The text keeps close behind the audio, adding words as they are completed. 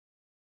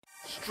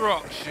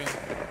Strucsher.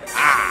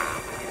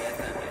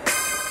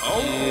 Oh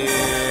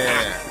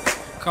yeah.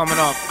 Coming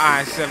off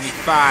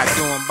I-75,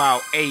 doing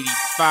about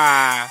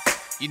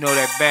 85. You know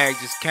that bag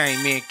just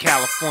came in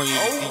California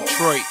to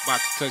Detroit.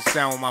 About to touch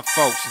down with my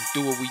folks and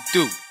do what we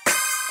do.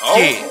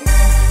 Yeah.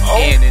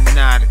 In and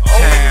out of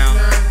town.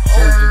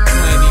 Holding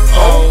plenty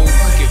bowls.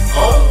 Get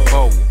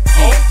bowl.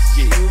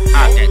 Yeah.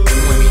 I got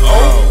 20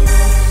 hoes.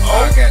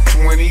 I got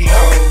 20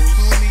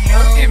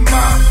 hoes in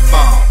my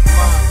phone.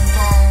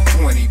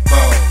 20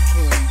 bowls.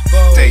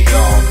 They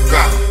all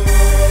got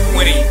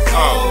 20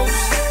 hoes.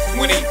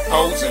 20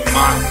 hoes in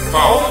my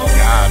phone.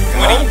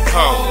 20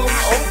 hoes.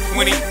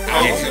 20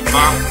 hoes in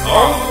my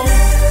phone.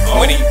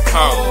 20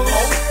 hoes.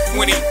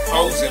 20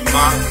 hoes in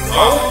my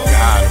phone.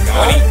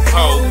 20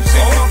 hoes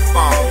in my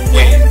phone.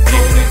 Yeah,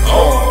 give it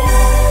all.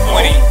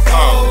 20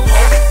 hoes.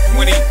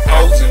 20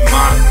 hoes in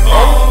my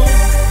phone.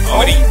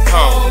 20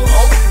 hoes.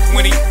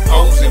 20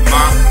 hoes in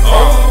my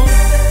phone.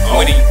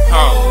 20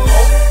 hoes.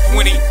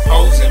 20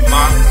 hoes in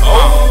my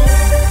phone.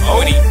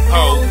 20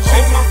 hoes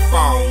in my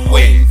phone.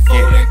 Waiting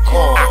for that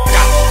call. I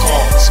got the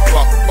calls,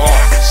 fuck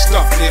off,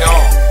 stuffed it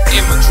all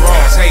in my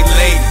drawers. Hey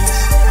ladies,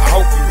 I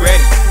hope you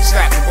ready.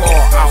 Stack the ball,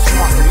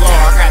 outsmart the law.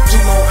 I got 2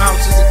 more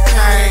ounces of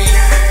cane,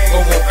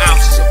 4 more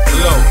ounces of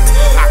blow.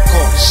 I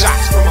call the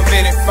shots from a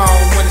minute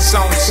phone. When it's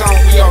on its own,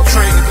 we all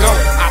trained to go.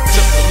 I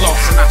took the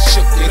loss and I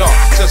shook it off,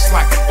 just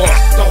like a boss.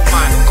 Don't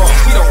mind the cost,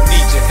 we don't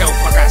need your help.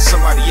 I got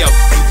somebody else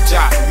do the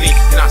job for me,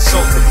 and I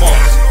sold the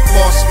boss.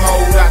 Boss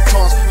mode, I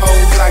toss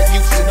hoes I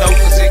used to know,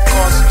 cause it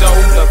costs dough.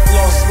 The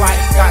floss like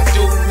I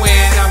do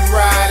when I'm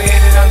riding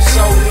and I'm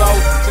solo.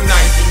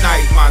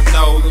 Tonight, my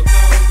Nola.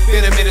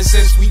 Been a minute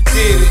since we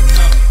did it.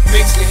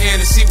 Mixed the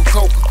Hennessy with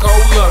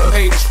Coca-Cola,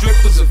 paid the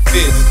strippers a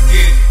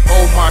visit.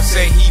 Omar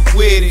say he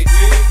with it,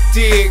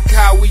 dig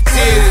how we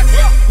did it.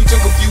 We took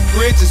a few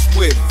bridges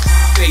with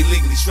us. They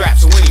legally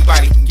strapped so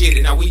anybody can get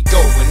it. Now we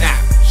going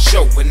out,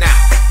 showing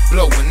out,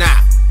 blowing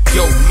out.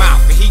 Yo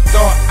mouth, and he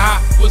thought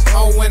I was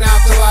hoeing out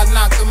till I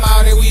knocked him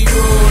out and we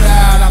rolled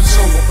out. I'm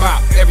so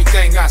about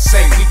everything I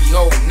say, we be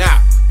holding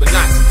out, but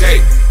not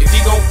today. If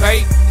he gon'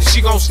 pay, then she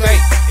gon' stay,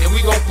 and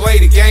we gon'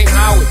 play the game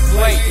how it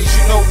play. Cause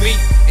you know me,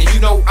 and you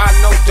know I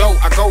know dope.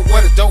 I go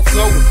where the dope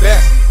flow the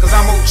best, cause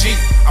I'm OG.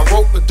 I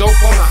wrote the dope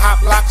on the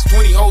hot blocks,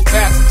 20 hoes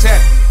past the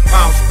test.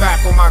 Bounce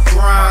back on my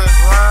grind,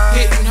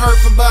 hitting her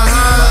from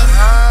behind.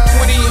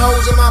 20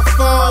 hoes in my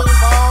phone,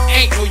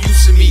 ain't no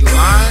use in me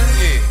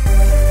lying.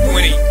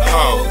 20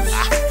 hoes,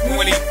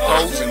 20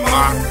 hoes in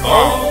my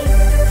phone.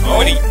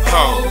 20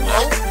 hoes,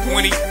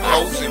 20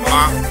 hoes in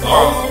my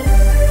phone.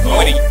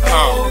 20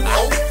 hoes,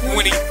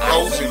 20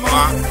 hoes in my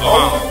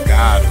phone.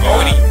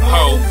 20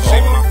 hoes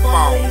in my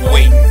phone,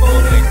 waiting for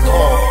that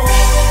call.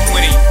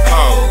 20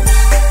 hoes,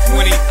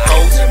 20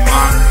 hoes in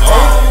my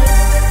phone.